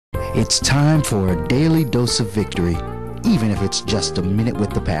It's time for a daily dose of victory, even if it's just a minute with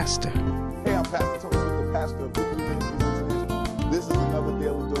the pastor. Hey, I'm Pastor Tony Smith, the pastor of Victory Ministries International. This is another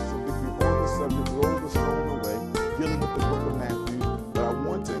daily dose of victory on the subject, roll the stone away, dealing with the book of Matthew. But I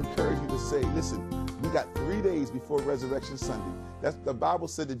want to encourage you to say, listen, we got 3 days before Resurrection Sunday. The Bible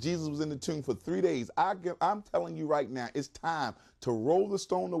said that Jesus was in the tomb for 3 days. I'm telling you right now, it's time to roll the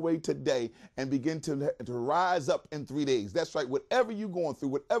stone away today and begin to rise up in 3 days. That's right. Whatever you're going through,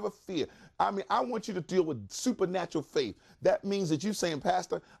 whatever fear, I want you to deal with supernatural faith. That means that you're saying,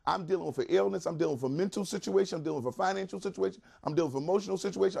 Pastor, I'm dealing with an illness, I'm dealing with a mental situation, I'm dealing with a financial situation, I'm dealing with an emotional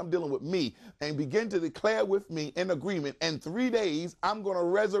situation, I'm dealing with me. And begin to declare with me in agreement, in 3 days, I'm going to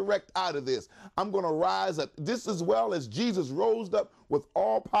resurrect out of this. I'm going to rise up. This as well as Jesus rose up with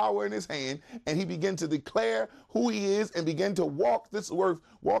all power in his hand, and he began to declare who he is and began to walk this earth,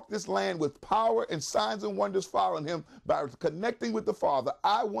 walk this land with power and signs and wonders following him by connecting with the Father.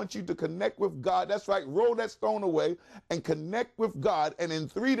 I want you to connect with God. That's right. Roll that stone away and connect with God. And in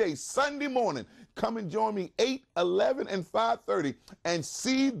 3 days, Sunday morning, come and join me 8, 11, and 5:30 and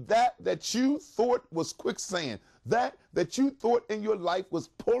see that you thought was quicksand. That you thought in your life was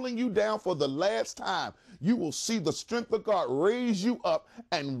pulling you down for the last time. You will see the strength of God raise you up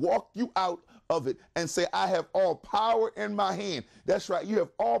and walk you out of it and say, I have all power in my hand. That's right. You have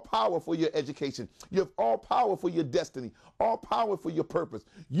all power for your education. You have all power for your destiny, all power for your purpose.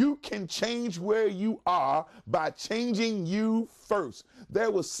 You can change where you are by changing you first.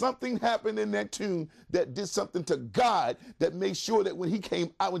 There was something happened in that tomb that did something to God that made sure that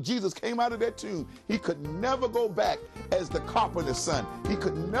when Jesus came out of that tomb, he could never go back as the carpenter's son. He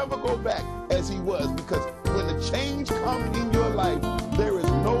could never go back as he was, because when the change comes in your life, there is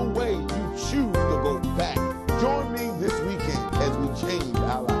no way you choose to go back. Join me this weekend as we change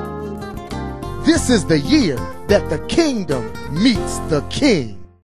our lives. This is the year that the kingdom meets the king.